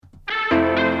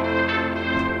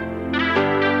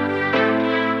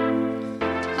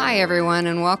Hi, everyone,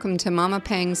 and welcome to Mama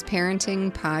Pang's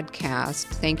Parenting Podcast.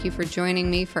 Thank you for joining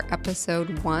me for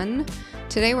episode 1.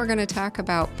 Today, we're going to talk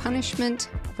about punishment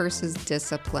versus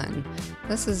discipline.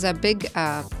 This is a big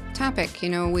topic.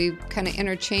 We kind of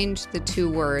interchanged the two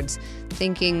words,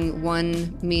 thinking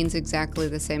one means exactly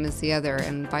the same as the other,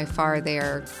 and by far they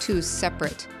are two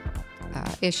separate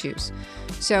issues.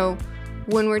 So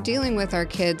when we're dealing with our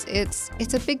kids,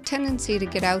 it's a big tendency to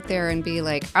get out there and be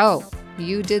like, oh,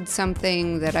 you did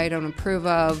something that I don't approve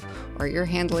of, or you're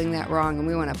handling that wrong, and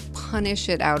we want to punish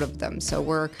it out of them. So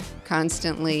we're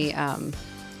constantly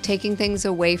taking things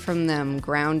away from them,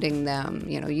 grounding them.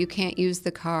 You can't use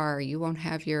the car, you won't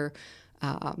have your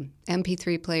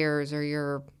MP3 players or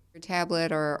your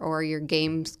tablet or your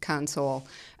games console.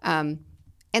 And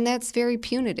that's very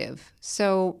punitive.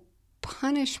 So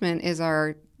punishment is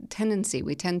our tendency.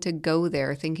 We tend to go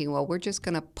there thinking, well, we're just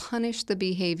going to punish the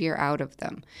behavior out of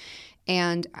them.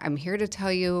 And I'm here to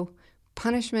tell you,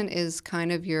 punishment is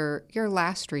kind of your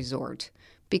last resort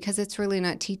because it's really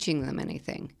not teaching them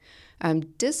anything.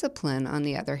 Discipline, on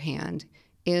the other hand,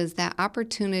 is that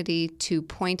opportunity to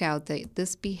point out that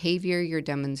this behavior you're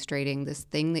demonstrating, this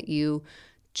thing that you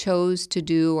chose to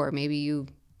do, or maybe you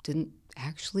didn't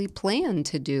actually plan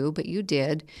to do, but you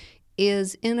did,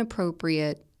 is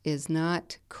inappropriate, is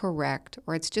not correct,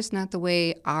 or it's just not the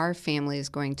way our family is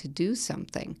going to do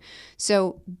something.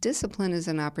 So discipline is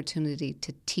an opportunity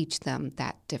to teach them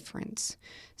that difference.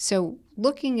 So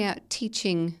looking at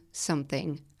teaching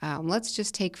something, let's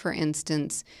just take, for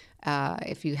instance,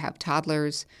 if you have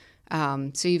toddlers.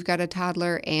 So you've got a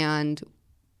toddler and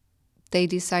they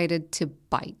decided to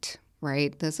bite,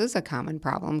 right? This is a common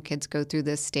problem. Kids go through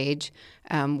this stage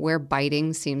where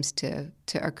biting seems to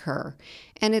occur.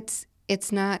 And it's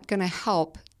not going to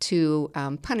help to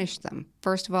punish them.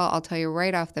 First of all, I'll tell you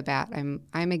right off the bat, I'm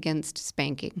against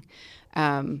spanking.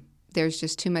 There's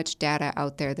just too much data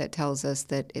out there that tells us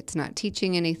that it's not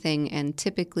teaching anything and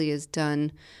typically is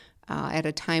done at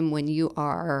a time when you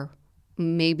are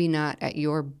maybe not at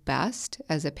your best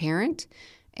as a parent,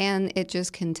 and it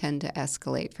just can tend to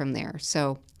escalate from there.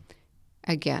 So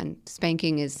again,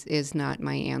 spanking is not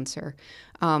my answer.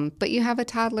 But you have a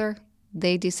toddler.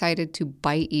 They decided to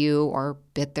bite you or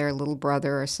bit their little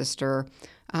brother or sister.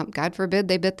 God forbid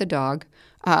they bit the dog.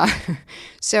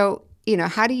 So,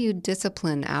 how do you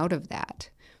discipline out of that?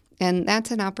 And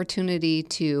that's an opportunity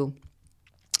to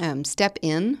step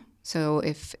in. So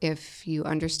if you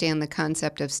understand the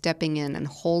concept of stepping in and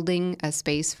holding a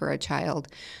space for a child,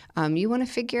 you want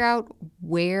to figure out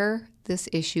where this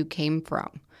issue came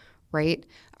from, right?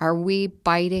 Are we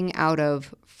biting out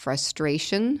of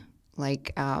frustration?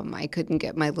 Like I couldn't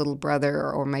get my little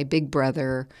brother or my big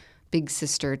brother, big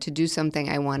sister to do something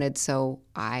I wanted, so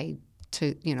I,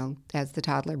 as the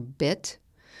toddler, bit?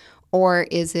 Or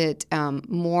is it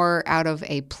more out of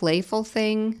a playful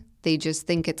thing? They just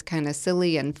think it's kind of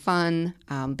silly and fun.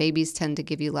 Babies tend to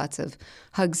give you lots of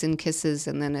hugs and kisses,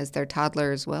 and then as they're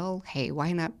toddlers, well, hey,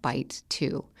 why not bite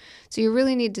too? So you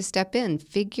really need to step in,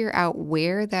 figure out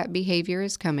where that behavior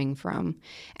is coming from,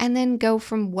 and then go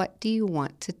from what do you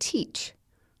want to teach,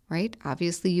 right?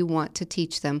 Obviously, you want to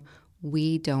teach them,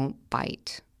 we don't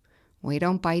bite. We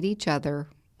don't bite each other.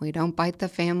 We don't bite the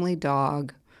family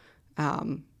dog.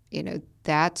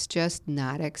 That's just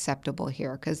not acceptable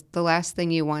here, because the last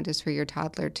thing you want is for your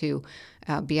toddler to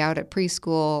be out at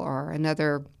preschool or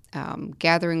another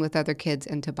gathering with other kids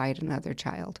and to bite another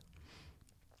child.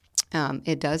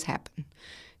 It does happen.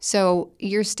 So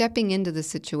you're stepping into the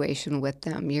situation with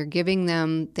them. You're giving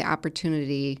them the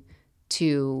opportunity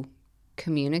to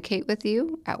communicate with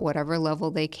you at whatever level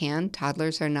they can.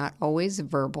 Toddlers are not always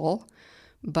verbal,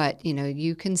 but,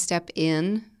 you can step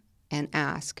in and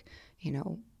ask,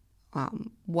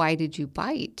 why did you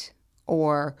bite?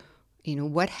 Or,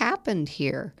 what happened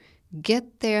here?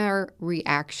 Get their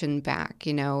reaction back.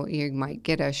 You might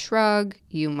get a shrug,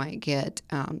 you might get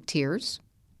tears,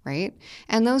 right?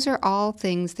 And those are all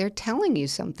things, they're telling you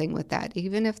something with that,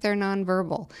 even if they're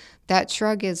nonverbal. That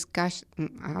shrug is, gosh,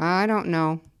 I don't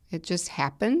know. It just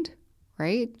happened,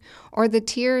 right? Or the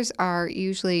tears are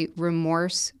usually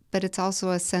remorse, but it's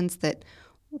also a sense that,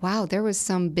 wow, there was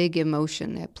some big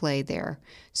emotion at play there.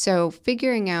 So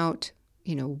figuring out,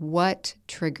 what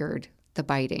triggered the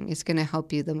biting is going to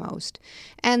help you the most.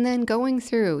 And then going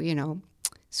through,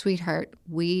 sweetheart,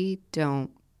 we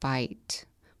don't bite.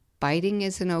 Biting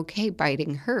isn't okay.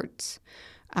 Biting hurts.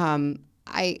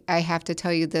 I have to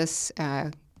tell you this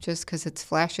just because it's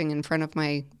flashing in front of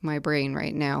my brain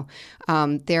right now.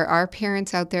 There are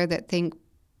parents out there that think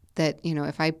that,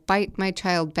 if I bite my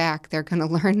child back, they're going to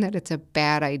learn that it's a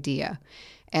bad idea.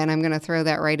 And I'm going to throw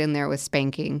that right in there with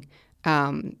spanking.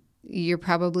 you're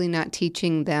probably not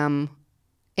teaching them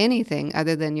anything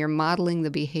other than you're modeling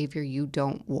the behavior you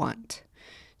don't want.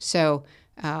 So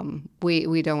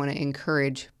we don't want to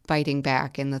encourage biting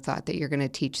back in the thought that you're going to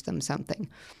teach them something.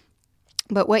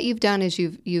 But what you've done is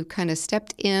you've kind of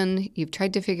stepped in, you've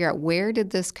tried to figure out where did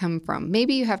this come from.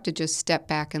 Maybe you have to just step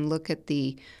back and look at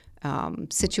the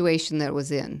situation that it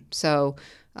was in. So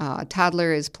a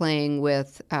toddler is playing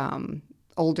with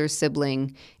older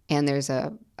sibling, and there's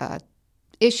a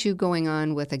issue going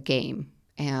on with a game.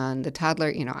 And the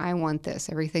toddler, I want this.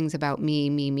 Everything's about me,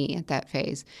 me, me at that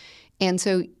phase. And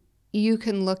so you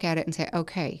can look at it and say,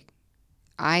 okay,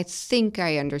 I think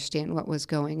I understand what was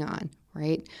going on,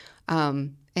 right?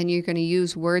 And you're going to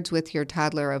use words with your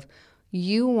toddler of,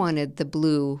 you wanted the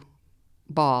blue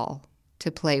ball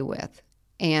to play with,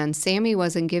 and Sammy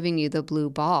wasn't giving you the blue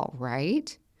ball,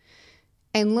 right?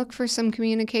 And look for some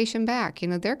communication back.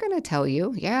 They're going to tell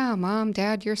you, yeah, Mom,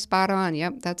 Dad, you're spot on.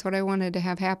 Yep, that's what I wanted to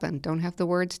have happen. Don't have the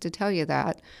words to tell you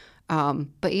that.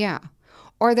 But yeah.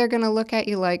 Or they're going to look at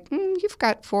you like, you've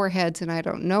got 4 heads and I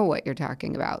don't know what you're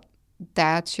talking about.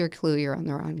 That's your clue you're on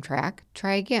the wrong track.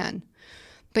 Try again.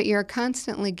 But you're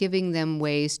constantly giving them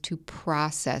ways to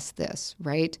process this,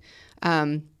 right?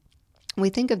 We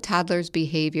think of toddlers'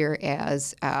 behavior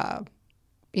as,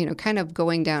 kind of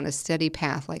going down a steady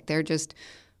path, like they're just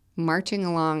marching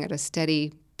along at a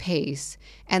steady pace,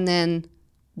 and then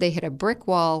they hit a brick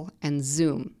wall and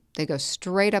zoom. They go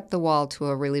straight up the wall to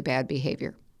a really bad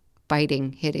behavior,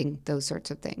 biting, hitting, those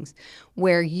sorts of things,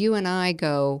 where you and I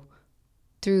go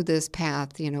through this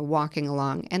path, walking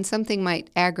along, and something might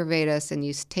aggravate us and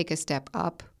you take a step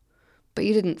up, but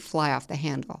you didn't fly off the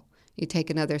handle. You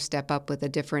take another step up with a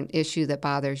different issue that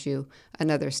bothers you,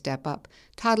 another step up.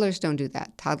 Toddlers don't do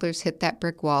that. Toddlers hit that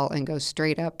brick wall and go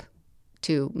straight up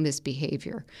to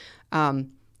misbehavior.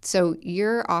 So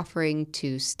you're offering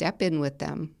to step in with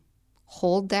them,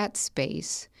 hold that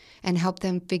space, and help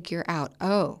them figure out,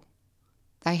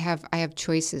 I have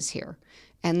choices here.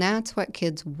 And that's what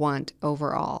kids want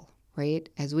overall, right?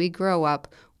 As we grow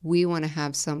up, we want to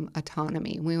have some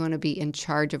autonomy. We want to be in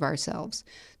charge of ourselves.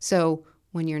 So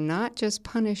when you're not just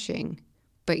punishing,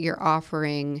 but you're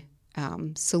offering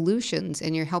solutions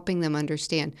and you're helping them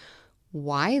understand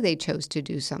why they chose to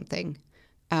do something,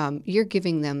 you're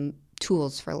giving them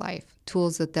tools for life,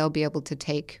 tools that they'll be able to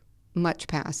take much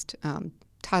past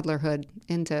toddlerhood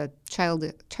into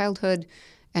childhood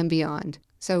and beyond.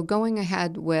 So going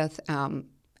ahead with,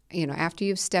 after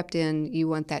you've stepped in, you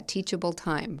want that teachable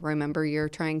time. Remember, you're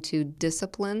trying to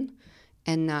discipline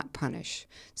and not punish.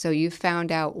 So you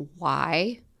found out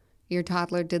why your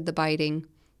toddler did the biting.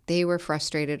 They were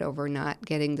frustrated over not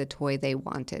getting the toy they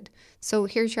wanted. So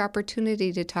here's your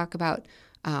opportunity to talk about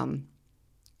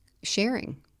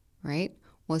sharing, right?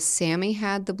 Well, Sammy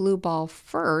had the blue ball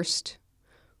first.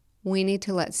 We need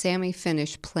to let Sammy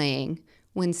finish playing.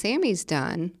 When Sammy's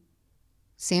done,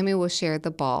 Sammy will share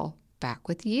the ball back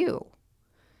with you.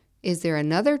 Is there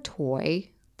another toy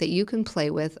that you can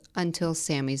play with until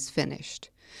Sammy's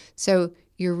finished? So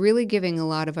you're really giving a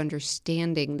lot of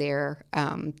understanding there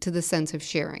to the sense of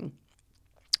sharing,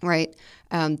 right?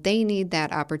 They need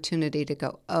that opportunity to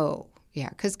go, oh, yeah,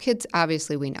 because kids,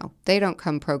 obviously we know, they don't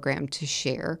come programmed to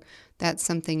share. That's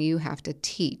something you have to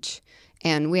teach,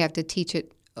 and we have to teach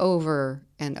it over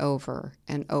and over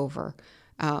and over.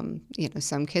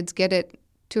 Some kids get it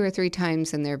 2 or 3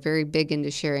 times and they're very big into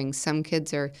sharing. Some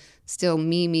kids are still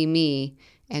me,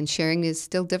 and sharing is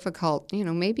still difficult,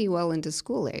 maybe well into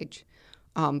school age,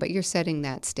 but you're setting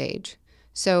that stage.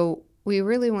 So we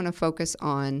really want to focus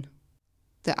on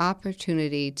the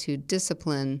opportunity to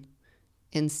discipline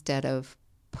instead of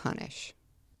punish.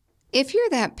 If you're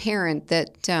that parent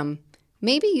that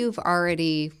maybe you've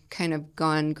already kind of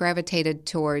gravitated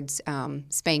towards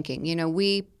spanking,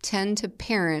 we tend to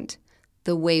parent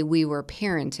the way we were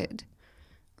parented,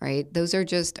 right? Those are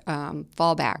just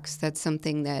fallbacks. That's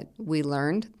something that we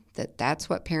learned, that's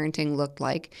what parenting looked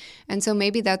like. And so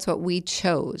maybe that's what we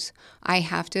chose. I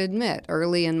have to admit,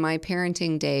 early in my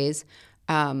parenting days,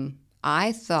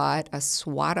 I thought a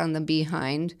swat on the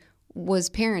behind was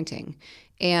parenting.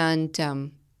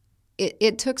 And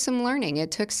it took some learning. It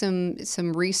took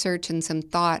some research and some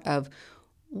thought of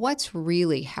what's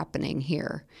really happening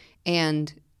here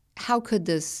and how could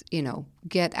this,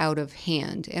 get out of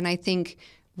hand. And I think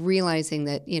realizing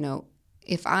that,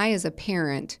 if I as a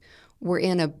parent were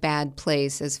in a bad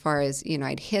place as far as,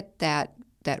 I'd hit that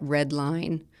red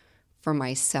line for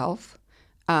myself,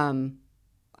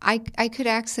 I could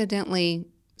accidentally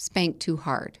spank too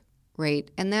hard, right?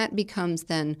 And that becomes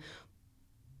then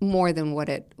more than what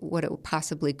it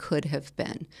possibly could have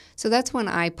been. So that's when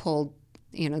I pulled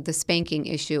the spanking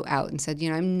issue out and said,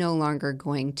 I'm no longer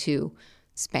going to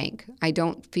spank. I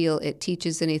don't feel it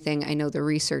teaches anything. I know the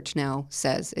research now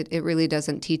says it really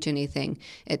doesn't teach anything.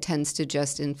 It tends to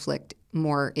just inflict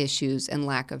more issues and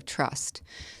lack of trust.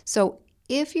 So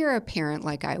if you're a parent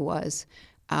like I was,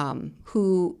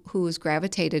 who's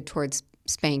gravitated towards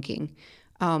spanking,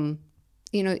 some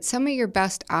of your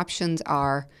best options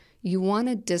are you want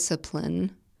to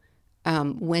discipline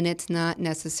when it's not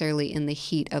necessarily in the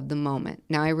heat of the moment.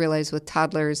 Now, I realize with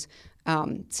toddlers,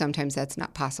 sometimes that's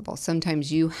not possible.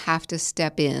 Sometimes you have to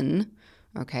step in,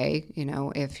 okay?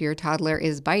 If your toddler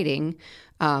is biting,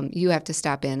 you have to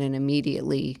step in and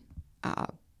immediately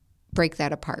break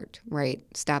that apart, right?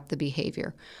 Stop the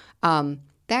behavior.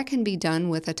 That can be done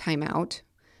with a timeout.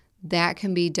 That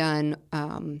can be done,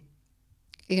 a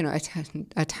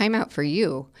timeout for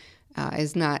you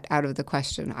is not out of the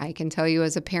question. I can tell you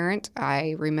as a parent,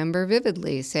 I remember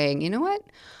vividly saying, you know what?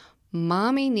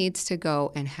 Mommy needs to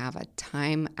go and have a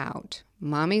timeout.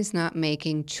 Mommy's not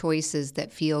making choices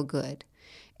that feel good.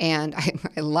 And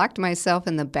I locked myself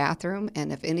in the bathroom,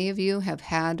 and if any of you have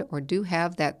had or do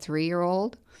have that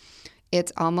 3-year-old,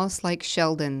 it's almost like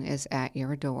Sheldon is at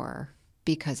your door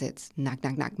because it's knock,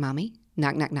 knock, knock, mommy,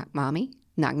 knock, knock, knock, mommy,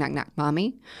 knock, knock, knock,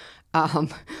 mommy.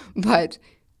 But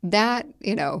that,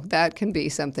 that can be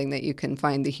something that you can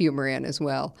find the humor in as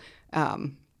well.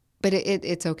 But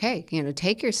it's okay.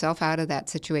 Take yourself out of that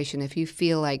situation if you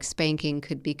feel like spanking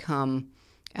could become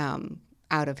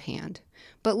out of hand.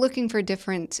 But looking for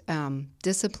different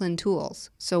discipline tools.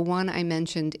 So one I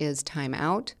mentioned is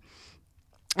timeout.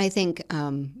 I think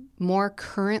more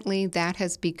currently that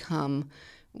has become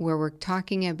where we're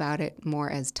talking about it more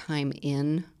as time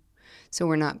in. So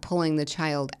we're not pulling the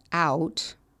child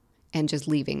out and just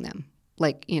leaving them.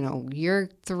 Like, you're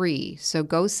 3, so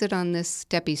go sit on this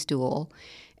steppy stool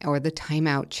or the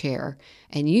timeout chair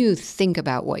and you think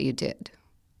about what you did.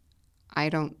 I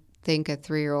don't think a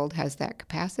 3-year-old has that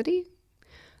capacity.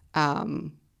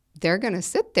 They're going to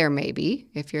sit there maybe,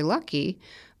 if you're lucky,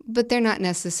 but they're not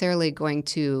necessarily going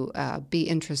to be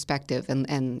introspective and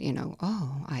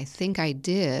I think I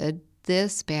did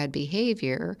this bad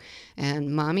behavior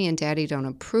and mommy and daddy don't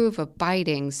approve of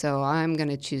biting, so I'm going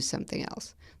to choose something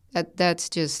else. That's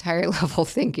just higher level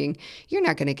thinking. You're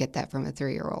not going to get that from a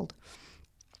 3-year-old.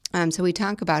 So we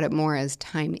talk about it more as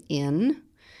time in,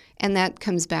 and that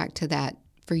comes back to that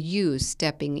for you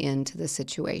stepping into the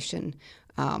situation,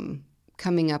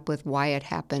 coming up with why it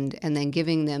happened, and then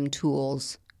giving them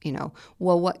tools,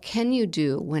 what can you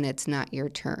do when it's not your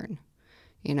turn?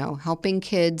 Helping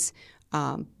kids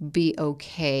be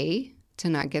okay to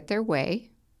not get their way,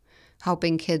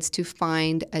 helping kids to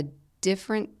find a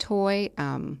different toy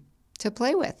to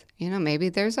play with. Maybe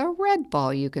there's a red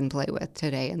ball you can play with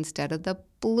today instead of the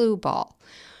blue ball.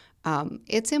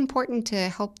 It's important to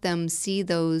help them see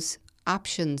those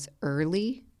options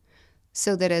early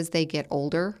so that as they get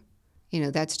older,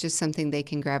 that's just something they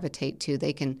can gravitate to.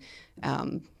 They can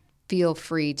feel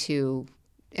free to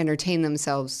entertain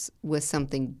themselves with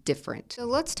something different. So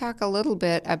let's talk a little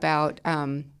bit about,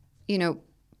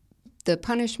 the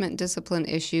punishment discipline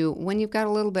issue when you've got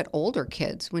a little bit older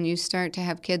kids, when you start to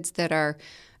have kids that are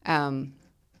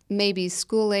maybe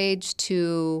school age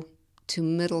to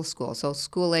middle school. So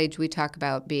school age, we talk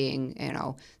about being,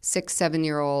 6,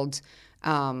 7-year-olds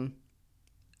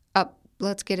up.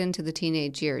 Let's get into the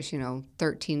teenage years,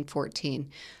 13, 14.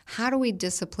 How do we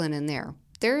discipline in there?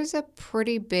 There's a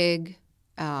pretty big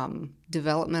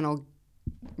developmental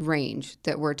range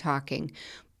that we're talking,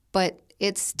 but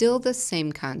it's still the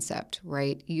same concept,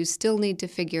 right? You still need to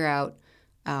figure out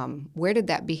where did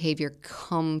that behavior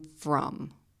come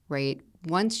from, right?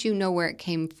 Once you know where it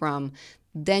came from,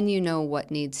 then you know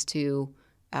what needs to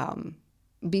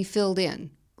be filled in,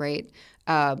 right?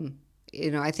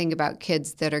 I think about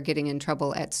kids that are getting in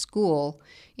trouble at school,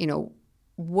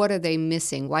 what are they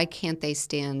missing? Why can't they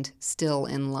stand still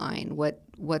in line?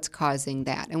 What's causing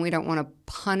that? And we don't want to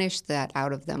punish that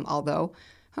out of them, although,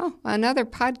 another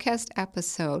podcast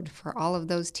episode for all of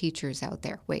those teachers out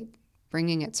there. Wait,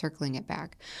 circling it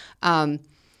back.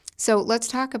 So let's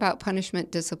talk about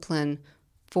punishment discipline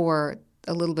for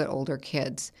a little bit older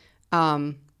kids.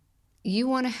 You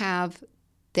want to have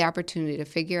the opportunity to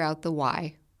figure out the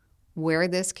why, where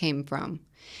this came from.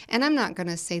 And I'm not going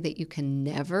to say that you can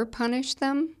never punish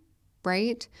them,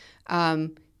 right?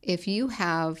 If you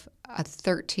have a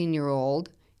 13-year-old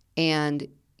and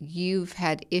you've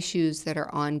had issues that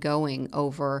are ongoing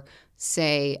over,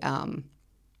 say,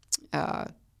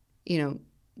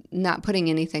 not putting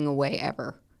anything away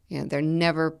ever. They're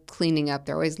never cleaning up.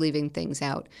 They're always leaving things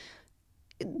out.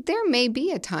 There may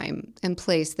be a time and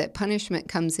place that punishment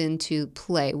comes into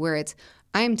play where it's,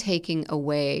 I'm taking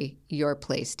away your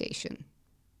PlayStation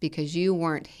because you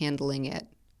weren't handling it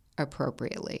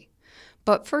appropriately.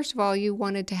 But first of all, you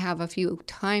wanted to have a few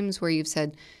times where you've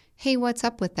said, hey, what's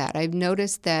up with that? I've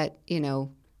noticed that,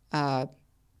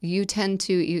 you tend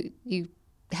to, you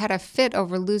had a fit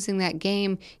over losing that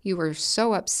game. You were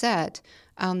so upset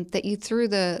that you threw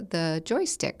the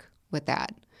joystick with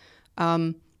that.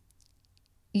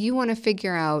 You want to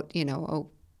figure out,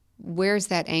 where's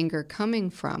that anger coming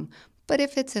from? But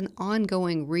if it's an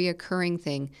ongoing, reoccurring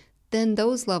thing, then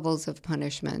those levels of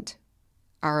punishment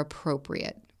are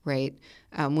appropriate, right?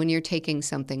 When you're taking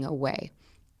something away.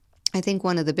 I think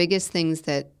one of the biggest things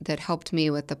that helped me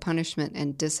with the punishment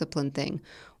and discipline thing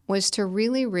was to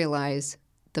really realize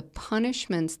the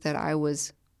punishments that I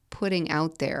was putting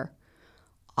out there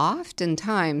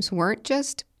oftentimes weren't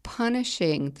just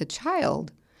punishing the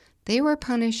child, they were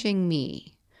punishing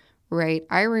me, right?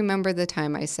 I remember the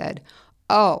time I said,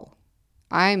 oh,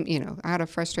 I'm, out of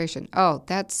frustration. Oh,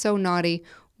 that's so naughty.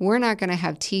 We're not going to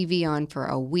have TV on for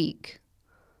a week.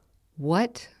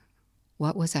 What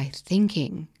was I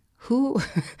thinking? Who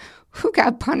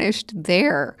got punished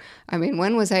there? I mean,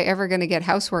 when was I ever going to get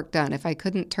housework done if I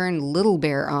couldn't turn Little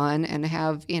Bear on and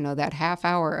have, that half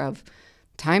hour of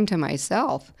time to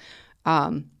myself?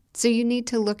 So you need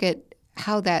to look at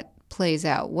how that plays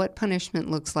out, what punishment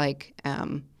looks like,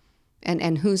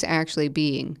 and who's actually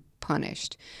being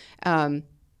punished.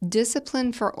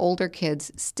 Discipline for older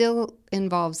kids still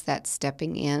involves that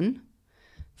stepping in,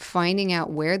 finding out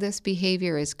where this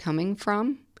behavior is coming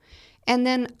from, and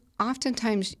then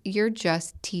oftentimes you're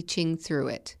just teaching through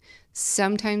it.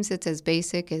 Sometimes it's as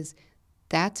basic as,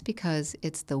 that's because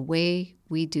it's the way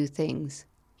we do things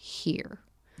here,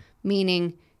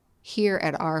 meaning here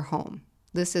at our home.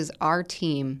 This is our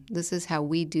team. This is how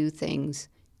we do things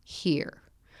here.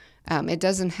 It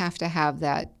doesn't have to have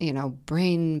that,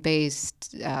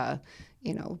 brain-based,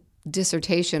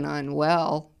 dissertation on,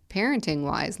 well,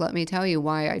 parenting-wise, let me tell you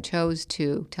why I chose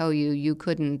to tell you you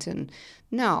couldn't. And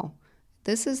no,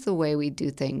 this is the way we do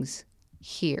things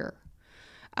here.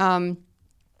 I'm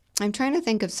trying to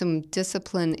think of some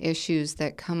discipline issues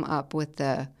that come up with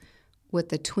the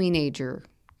teenager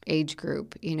age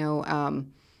group.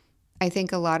 I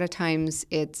think a lot of times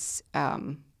it's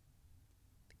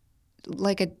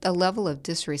like a level of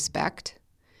disrespect.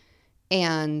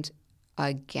 And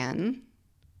again,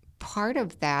 part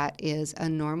of that is a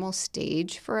normal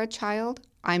stage for a child.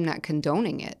 I'm not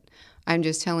condoning it. I'm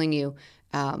just telling you,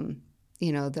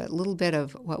 the little bit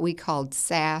of what we called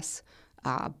sass,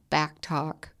 back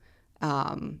talk.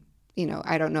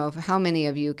 I don't know how many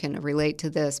of you can relate to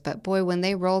this, but boy, when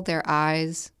they rolled their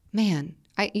eyes, man,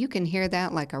 you can hear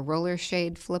that like a roller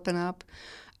shade flipping up.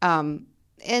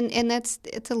 And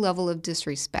it's a level of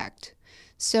disrespect.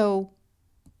 So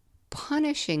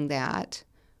punishing that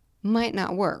might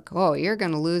not work. Oh, you're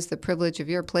going to lose the privilege of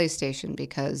your PlayStation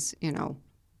because,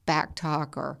 back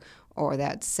talk or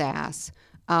that sass.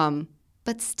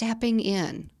 But stepping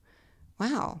in,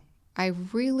 wow, I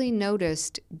really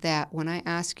noticed that when I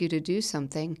ask you to do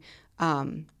something,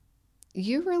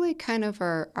 you really kind of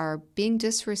are being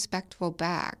disrespectful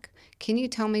back. Can you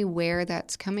tell me where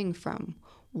that's coming from?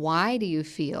 Why do you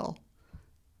feel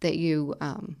that you,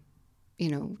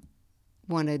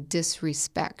 want to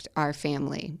disrespect our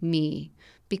family, me?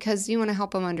 Because you want to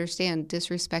help them understand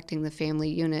disrespecting the family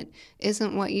unit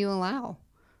isn't what you allow,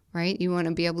 right? You want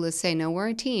to be able to say, no, we're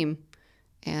a team.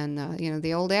 And,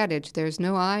 the old adage, there's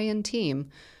no I in team.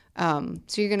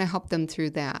 So you're going to help them through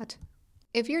that.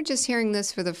 If you're just hearing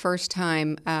this for the first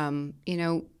time,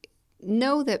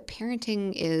 know that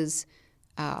parenting is,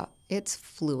 it's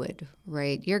fluid,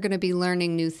 right? You're going to be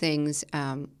learning new things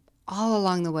all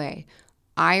along the way.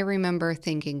 I remember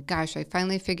thinking, gosh, I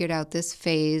finally figured out this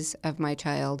phase of my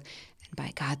child, and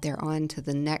by God, they're on to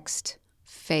the next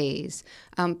phase.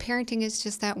 Parenting is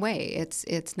just that way.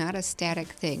 It's not a static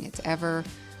thing. It's ever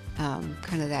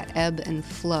kind of that ebb and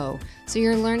flow. So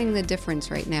you're learning the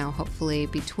difference right now, hopefully,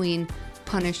 between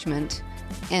punishment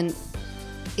and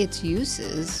its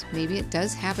uses. Maybe it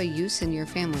does have a use in your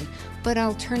family, but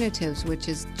alternatives, which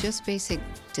is just basic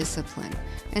discipline.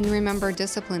 And remember,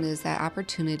 discipline is that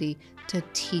opportunity to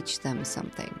teach them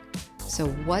something. So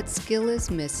what skill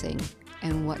is missing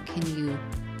and what can you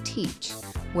teach?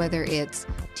 Whether it's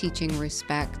teaching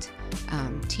respect,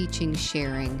 teaching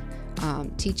sharing,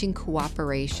 teaching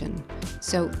cooperation.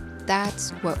 So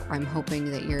that's what I'm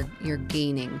hoping that you're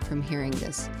gaining from hearing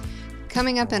this.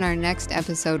 Coming up in our next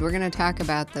episode, we're going to talk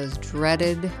about those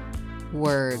dreaded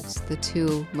words, the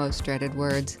two most dreaded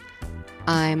words.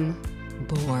 I'm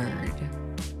bored.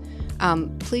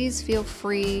 Please feel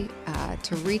free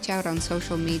to reach out on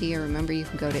social media. Remember, you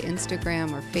can go to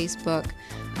Instagram or Facebook,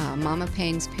 Mama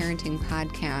Pang's Parenting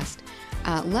Podcast.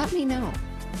 Let me know.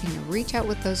 Reach out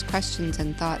with those questions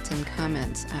and thoughts and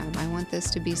comments. I want this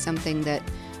to be something that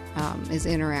is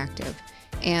interactive.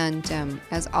 And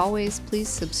as always, please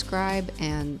subscribe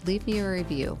and leave me a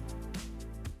review.